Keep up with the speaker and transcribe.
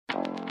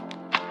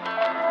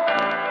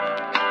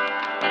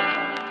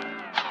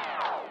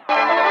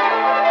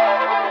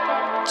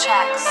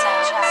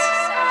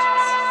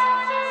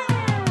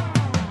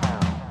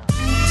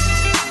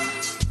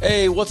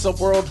what's up,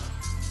 world?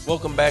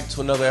 Welcome back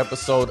to another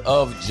episode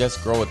of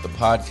Just Grow It, the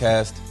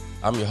podcast.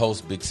 I'm your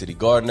host, Big City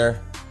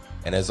Gardener.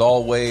 And as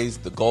always,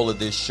 the goal of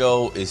this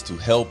show is to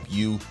help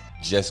you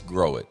just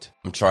grow it.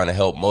 I'm trying to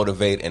help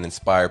motivate and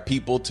inspire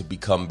people to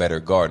become better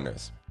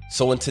gardeners.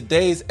 So in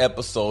today's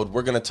episode,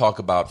 we're going to talk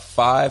about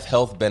 5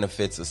 health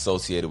benefits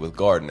associated with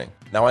gardening.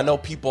 Now, I know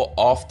people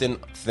often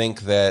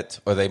think that,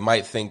 or they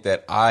might think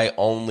that I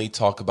only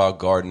talk about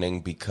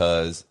gardening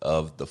because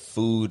of the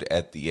food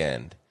at the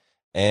end.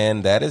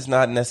 And that is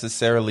not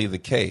necessarily the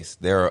case.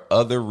 There are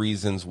other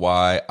reasons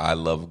why I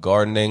love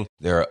gardening.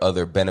 There are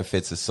other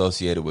benefits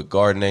associated with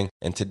gardening.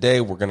 And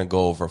today we're going to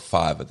go over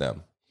 5 of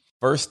them.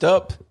 First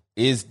up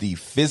is the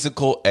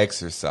physical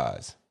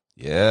exercise.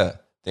 Yeah.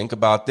 Think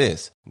about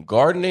this.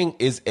 Gardening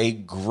is a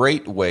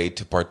great way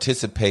to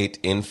participate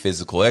in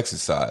physical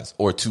exercise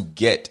or to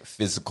get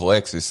physical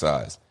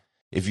exercise.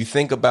 If you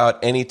think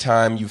about any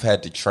time you've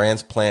had to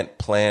transplant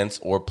plants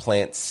or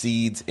plant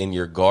seeds in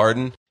your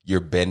garden,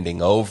 you're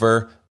bending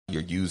over,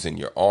 you're using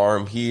your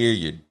arm here,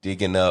 you're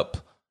digging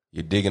up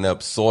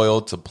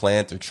soil to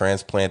plant or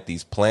transplant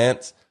these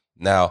plants.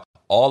 Now,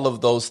 all of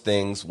those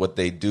things, what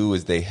they do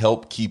is they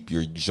help keep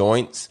your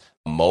joints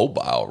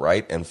mobile,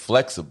 right? And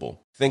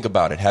flexible. Think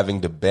about it, having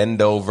to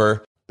bend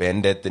over,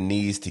 bend at the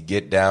knees to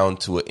get down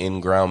to an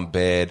in-ground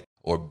bed,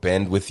 or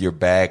bend with your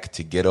back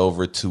to get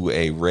over to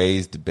a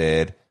raised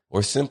bed,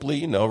 or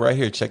simply, right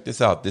here, check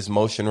this out, this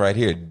motion right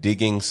here,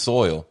 digging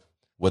soil.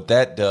 What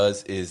that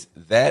does is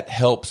that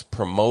helps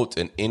promote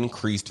an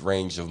increased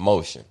range of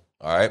motion,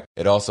 all right?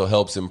 It also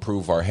helps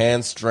improve our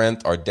hand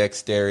strength, our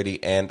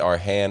dexterity, and our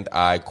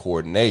hand-eye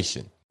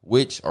coordination,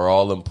 which are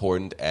all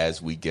important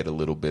as we get a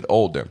little bit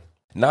older.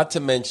 Not to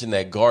mention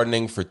that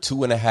gardening for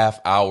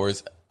 2.5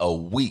 hours a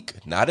week,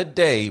 not a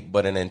day,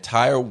 but an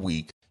entire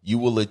week, you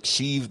will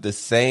achieve the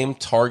same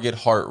target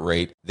heart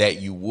rate that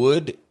you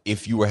would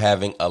if you were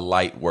having a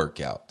light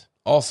workout.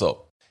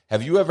 Also,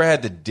 have you ever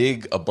had to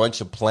dig a bunch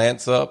of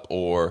plants up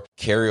or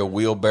carry a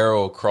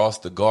wheelbarrow across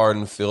the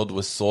garden filled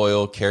with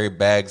soil, carry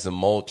bags of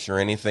mulch or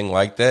anything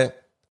like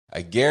that?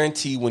 I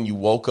guarantee when you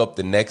woke up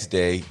the next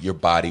day, your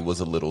body was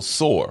a little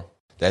sore.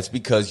 That's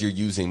because you're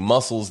using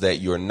muscles that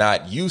you're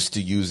not used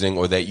to using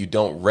or that you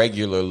don't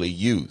regularly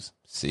use.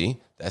 See,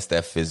 that's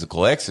that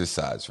physical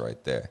exercise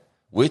right there,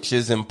 which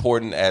is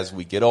important as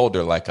we get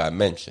older, like I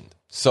mentioned.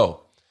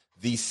 So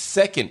the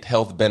second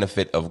health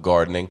benefit of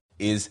gardening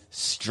is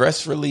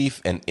stress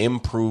relief and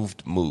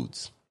improved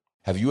moods.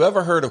 Have you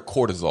ever heard of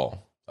cortisol?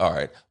 All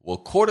right. Well,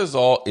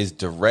 cortisol is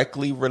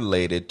directly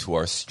related to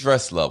our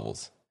stress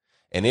levels.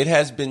 And it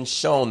has been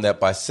shown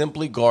that by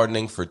simply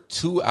gardening for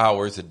 2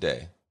 hours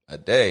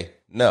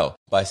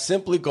by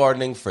simply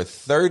gardening for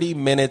 30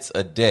 minutes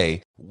a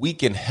day, we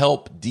can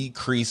help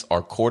decrease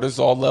our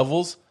cortisol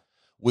levels,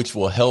 which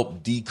will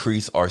help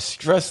decrease our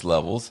stress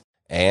levels.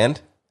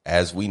 And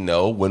as we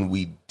know, when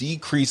we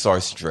decrease our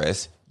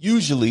stress,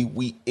 usually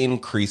we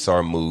increase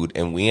our mood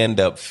and we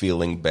end up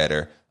feeling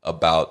better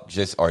about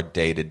just our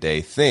day-to-day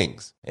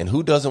things. And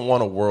who doesn't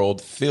want a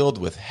world filled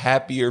with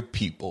happier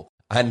people?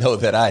 I know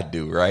that I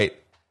do, right?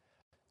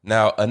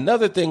 Now,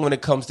 another thing when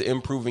it comes to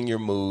improving your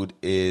mood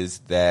is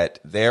that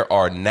there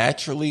are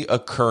naturally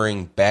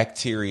occurring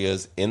bacteria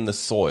in the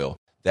soil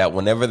that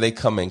whenever they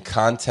come in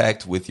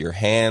contact with your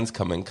hands,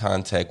 come in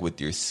contact with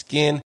your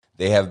skin,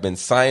 they have been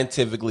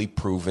scientifically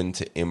proven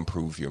to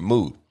improve your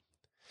mood.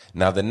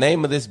 Now, the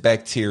name of this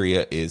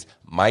bacteria is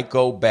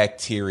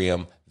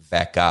Mycobacterium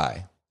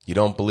vaccae. You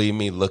don't believe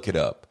me? Look it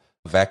up.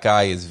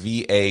 Vaccae is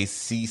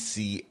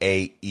V-A-C-C-A-E.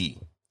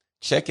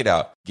 Check it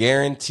out.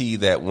 Guarantee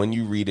that when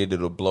you read it,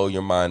 it'll blow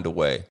your mind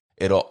away.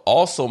 It'll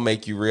also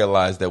make you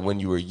realize that when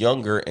you were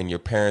younger and your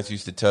parents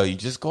used to tell you,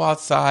 just go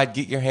outside,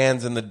 get your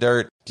hands in the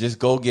dirt, just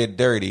go get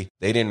dirty.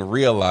 They didn't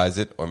realize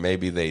it, or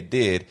maybe they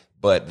did,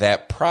 but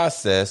that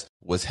process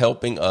was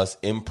helping us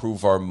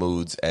improve our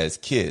moods as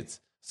kids.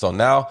 So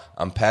now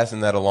I'm passing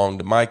that along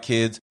to my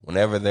kids.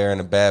 Whenever they're in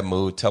a bad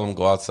mood, tell them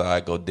go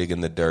outside, go dig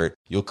in the dirt.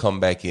 You'll come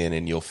back in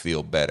and you'll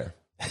feel better.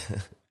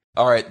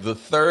 All right, the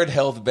third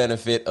health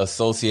benefit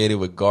associated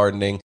with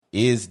gardening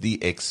is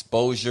the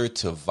exposure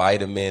to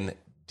vitamin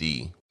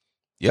D.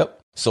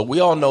 Yep. So we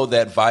all know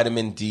that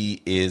vitamin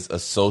D is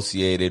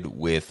associated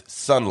with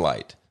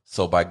sunlight.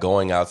 So by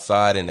going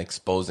outside and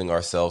exposing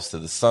ourselves to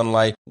the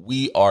sunlight,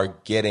 we are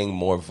getting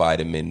more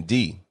vitamin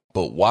D.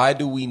 But why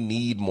do we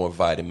need more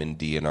vitamin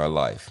D in our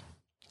life?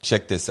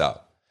 Check this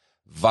out.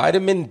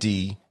 Vitamin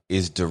D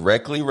is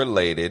directly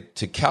related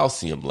to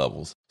calcium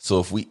levels. So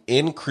if we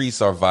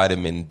increase our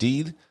vitamin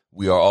D,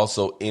 we are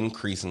also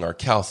increasing our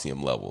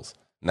calcium levels.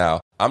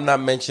 Now, I'm not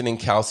mentioning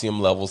calcium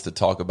levels to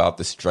talk about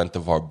the strength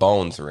of our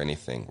bones or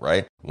anything,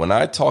 right? When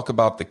I talk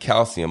about the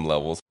calcium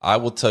levels, I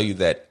will tell you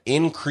that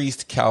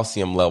increased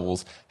calcium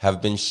levels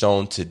have been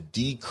shown to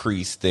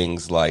decrease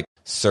things like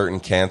certain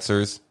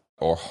cancers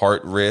or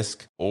heart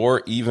risk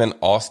or even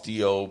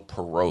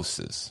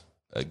osteoporosis.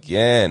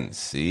 Again,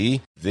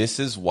 see, this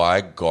is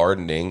why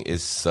gardening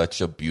is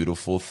such a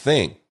beautiful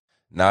thing.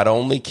 Not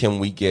only can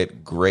we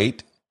get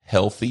great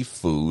healthy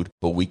food,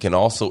 but we can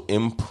also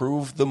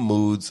improve the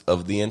moods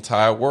of the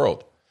entire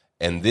world.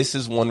 And this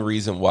is one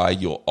reason why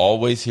you'll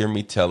always hear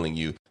me telling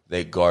you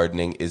that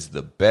gardening is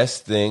the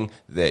best thing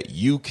that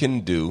you can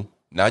do.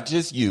 Not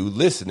just you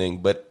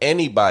listening, but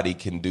anybody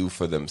can do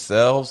for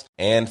themselves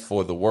and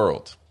for the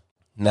world.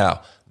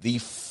 Now, the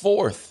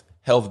fourth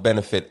health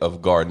benefit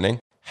of gardening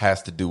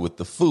has to do with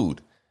the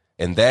food,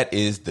 and that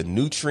is the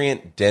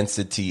nutrient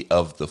density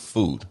of the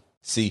food.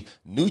 See,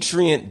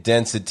 nutrient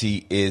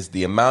density is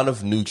the amount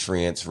of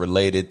nutrients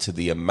related to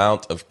the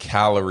amount of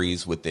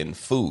calories within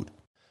food.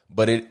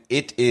 But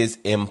it is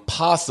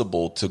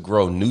impossible to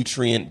grow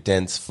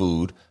nutrient-dense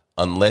food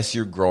unless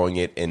you're growing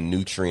it in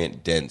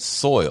nutrient-dense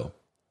soil.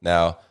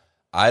 Now,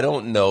 I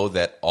don't know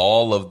that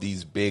all of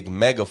these big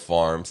mega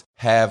farms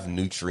have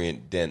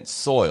nutrient-dense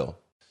soil.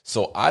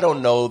 So I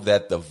don't know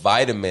that the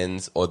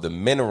vitamins or the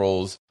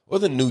minerals or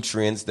the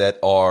nutrients that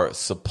are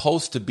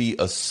supposed to be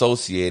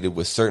associated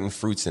with certain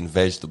fruits and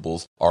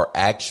vegetables are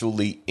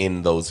actually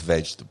in those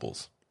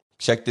vegetables.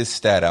 Check this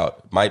stat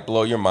out. It might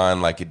blow your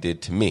mind like it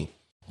did to me.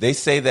 They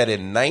say that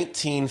in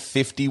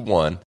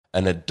 1951,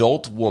 an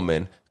adult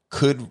woman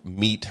could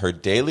meet her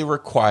daily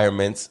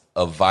requirements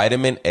of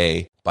vitamin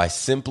A by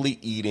simply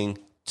eating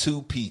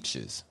 2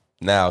 peaches.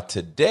 Now,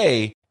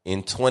 today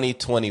in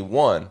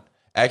 2021,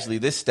 actually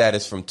this stat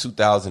is from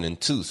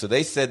 2002. So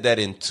they said that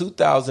in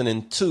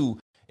 2002,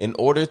 in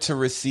order to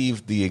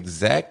receive the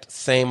exact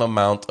same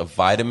amount of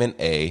vitamin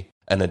A,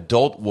 an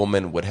adult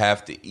woman would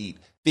have to eat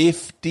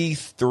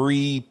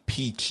 53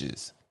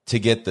 peaches to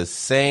get the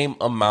same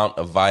amount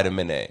of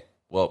vitamin A.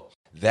 Well,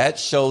 that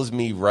shows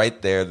me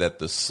right there that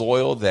the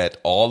soil that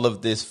all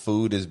of this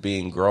food is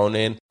being grown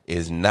in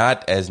is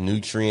not as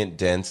nutrient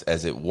dense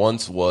as it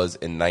once was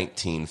in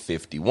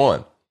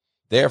 1951.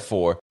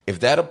 Therefore, if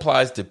that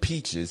applies to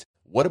peaches,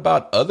 what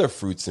about other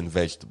fruits and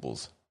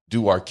vegetables?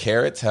 Do our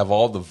carrots have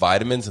all the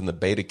vitamins and the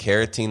beta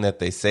carotene that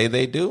they say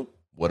they do?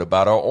 What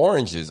about our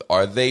oranges?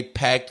 Are they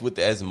packed with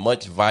as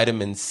much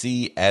vitamin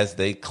C as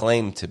they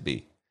claim to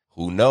be?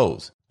 Who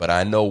knows? But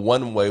I know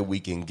one way we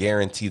can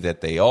guarantee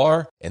that they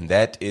are, and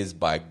that is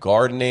by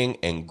gardening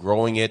and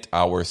growing it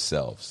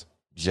ourselves.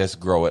 Just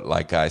grow it,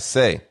 like I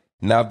say.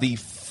 Now, the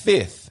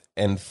fifth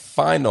and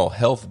final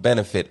health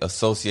benefit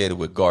associated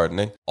with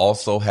gardening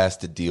also has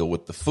to deal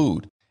with the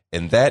food.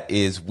 And that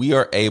is we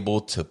are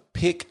able to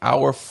pick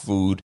our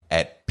food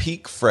at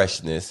peak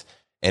freshness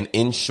and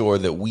ensure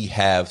that we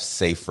have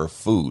safer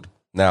food.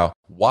 Now,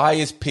 why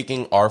is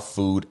picking our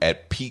food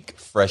at peak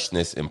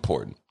freshness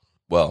important?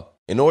 Well,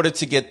 in order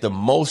to get the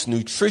most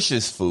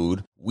nutritious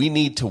food, we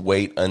need to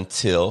wait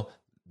until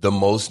the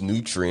most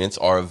nutrients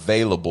are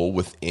available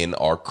within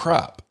our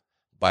crop.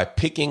 By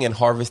picking and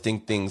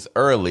harvesting things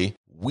early,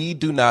 we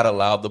do not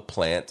allow the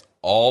plant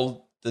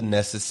all the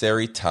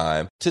necessary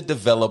time to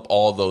develop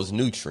all those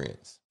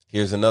nutrients.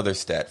 Here's another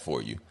stat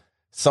for you.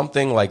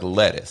 Something like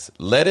lettuce.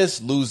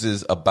 Lettuce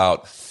loses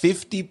about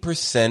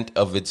 50%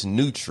 of its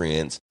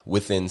nutrients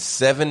within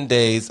 7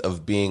 days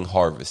of being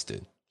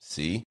harvested.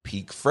 See,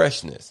 peak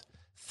freshness.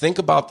 Think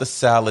about the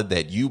salad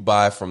that you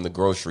buy from the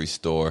grocery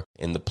store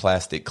in the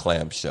plastic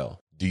clamshell.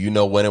 Do you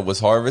know when it was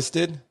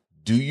harvested?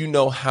 Do you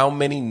know how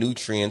many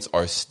nutrients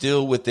are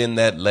still within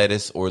that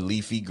lettuce or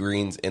leafy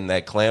greens in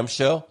that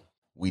clamshell?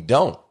 We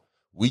don't.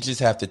 We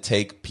just have to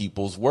take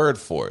people's word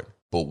for it.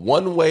 But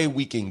one way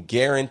we can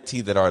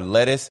guarantee that our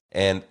lettuce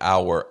and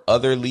our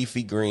other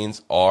leafy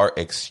greens are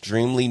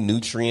extremely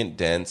nutrient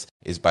dense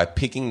is by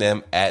picking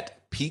them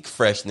at peak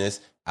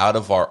freshness out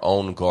of our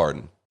own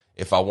garden.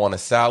 If I want a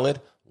salad,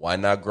 why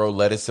not grow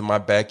lettuce in my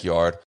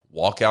backyard,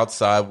 walk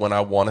outside when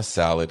I want a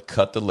salad,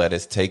 cut the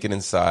lettuce, take it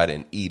inside,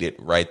 and eat it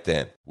right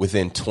then.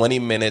 Within 20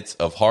 minutes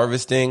of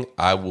harvesting,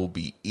 I will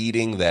be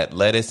eating that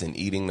lettuce and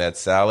eating that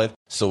salad.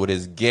 So it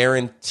is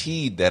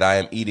guaranteed that I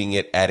am eating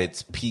it at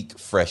its peak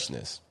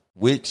freshness,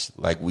 which,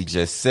 like we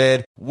just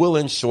said, will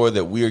ensure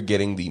that we are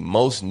getting the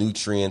most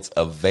nutrients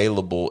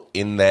available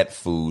in that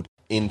food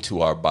into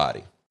our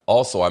body.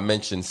 Also, I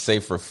mentioned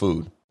safer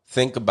food.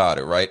 Think about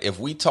it, right? If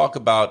we talk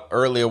about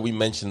earlier, we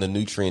mentioned the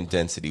nutrient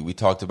density. We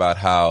talked about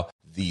how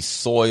the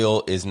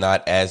soil is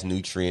not as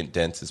nutrient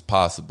dense as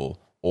possible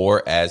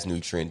or as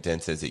nutrient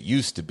dense as it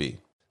used to be.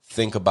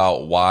 Think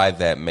about why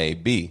that may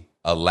be.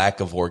 A lack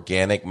of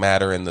organic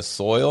matter in the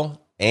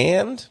soil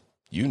and,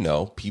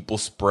 people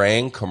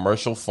spraying,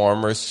 commercial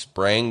farmers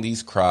spraying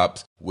these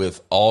crops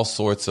with all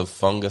sorts of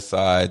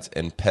fungicides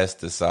and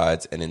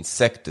pesticides and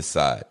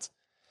insecticides.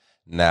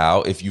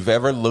 Now, if you've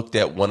ever looked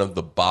at one of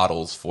the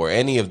bottles for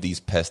any of these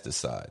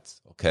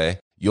pesticides, okay,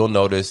 you'll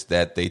notice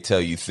that they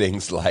tell you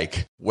things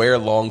like wear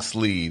long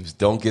sleeves,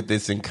 don't get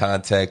this in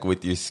contact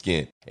with your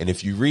skin. And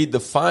if you read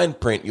the fine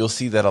print, you'll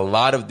see that a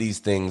lot of these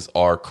things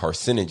are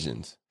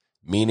carcinogens,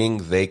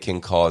 meaning they can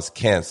cause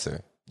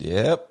cancer.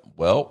 Yep.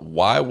 Well,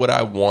 why would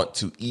I want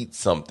to eat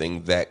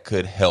something that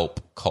could help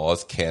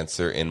cause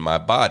cancer in my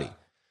body?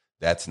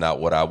 That's not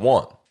what I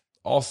want.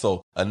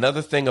 Also,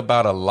 another thing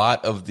about a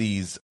lot of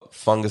these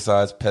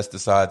fungicides,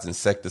 pesticides,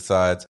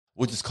 insecticides,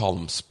 we'll just call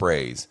them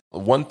sprays.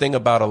 One thing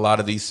about a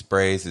lot of these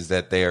sprays is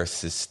that they are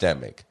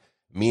systemic,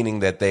 meaning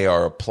that they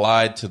are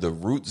applied to the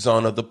root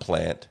zone of the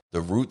plant.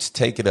 The roots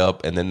take it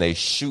up and then they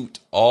shoot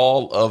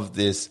all of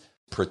this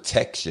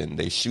protection.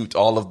 They shoot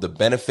all of the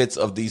benefits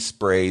of these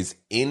sprays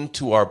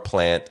into our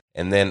plant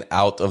and then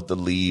out of the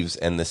leaves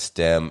and the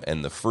stem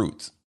and the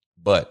fruits.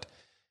 But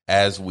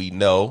as we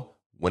know,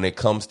 when it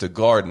comes to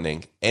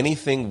gardening,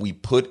 anything we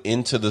put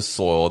into the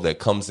soil that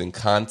comes in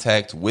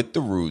contact with the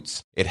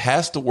roots, it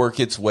has to work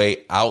its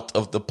way out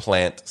of the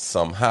plant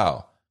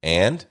somehow.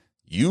 And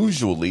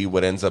usually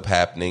what ends up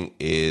happening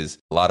is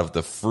a lot of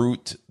the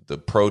fruit, the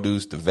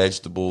produce, the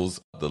vegetables,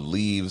 the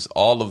leaves,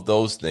 all of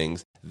those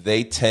things,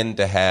 they tend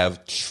to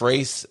have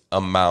trace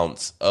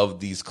amounts of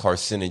these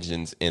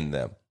carcinogens in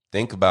them.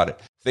 Think about it.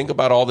 Think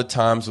about all the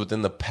times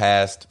within the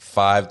past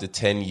 5 to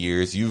 10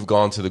 years you've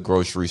gone to the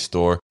grocery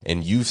store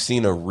and you've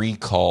seen a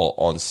recall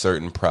on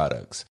certain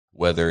products,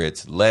 whether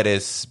it's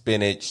lettuce,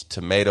 spinach,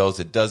 tomatoes,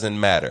 it doesn't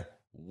matter.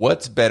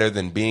 What's better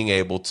than being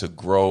able to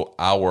grow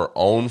our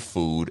own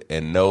food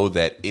and know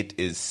that it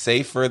is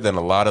safer than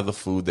a lot of the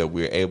food that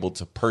we're able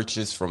to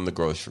purchase from the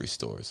grocery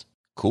stores?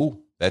 Cool.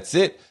 That's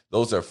it.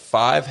 Those are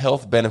 5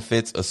 health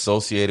benefits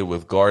associated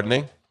with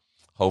gardening.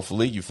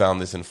 Hopefully you found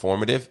this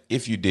informative.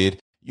 If you did,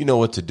 you know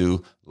what to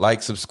do.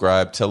 Like,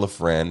 subscribe, tell a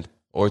friend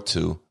or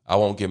 2. I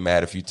won't get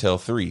mad if you tell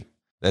 3.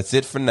 That's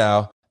it for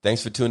now.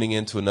 Thanks for tuning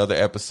in to another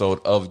episode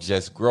of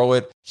Just Grow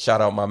It.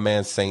 Shout out my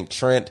man, St.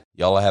 Trent.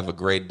 Y'all have a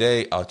great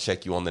day. I'll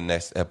check you on the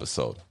next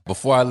episode.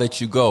 Before I let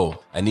you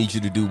go, I need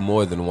you to do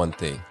more than one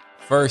thing.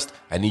 First,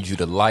 I need you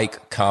to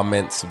like,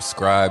 comment,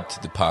 subscribe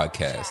to the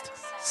podcast.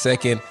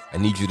 Second, I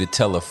need you to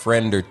tell a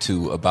friend or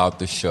 2 about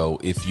the show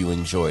if you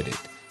enjoyed it.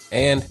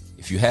 And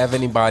if you have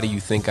anybody you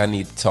think I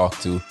need to talk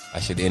to, I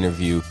should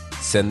interview,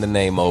 send the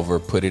name over,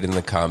 put it in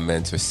the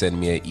comments, or send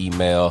me an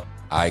email,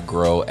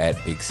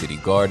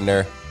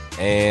 igrow@BigCityGardener.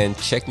 And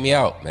check me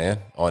out, man,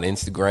 on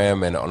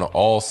Instagram and on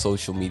all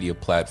social media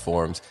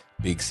platforms,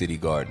 Big City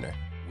Gardener.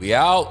 We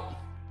out.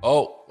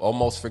 Oh,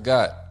 almost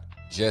forgot.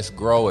 Just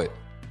grow it.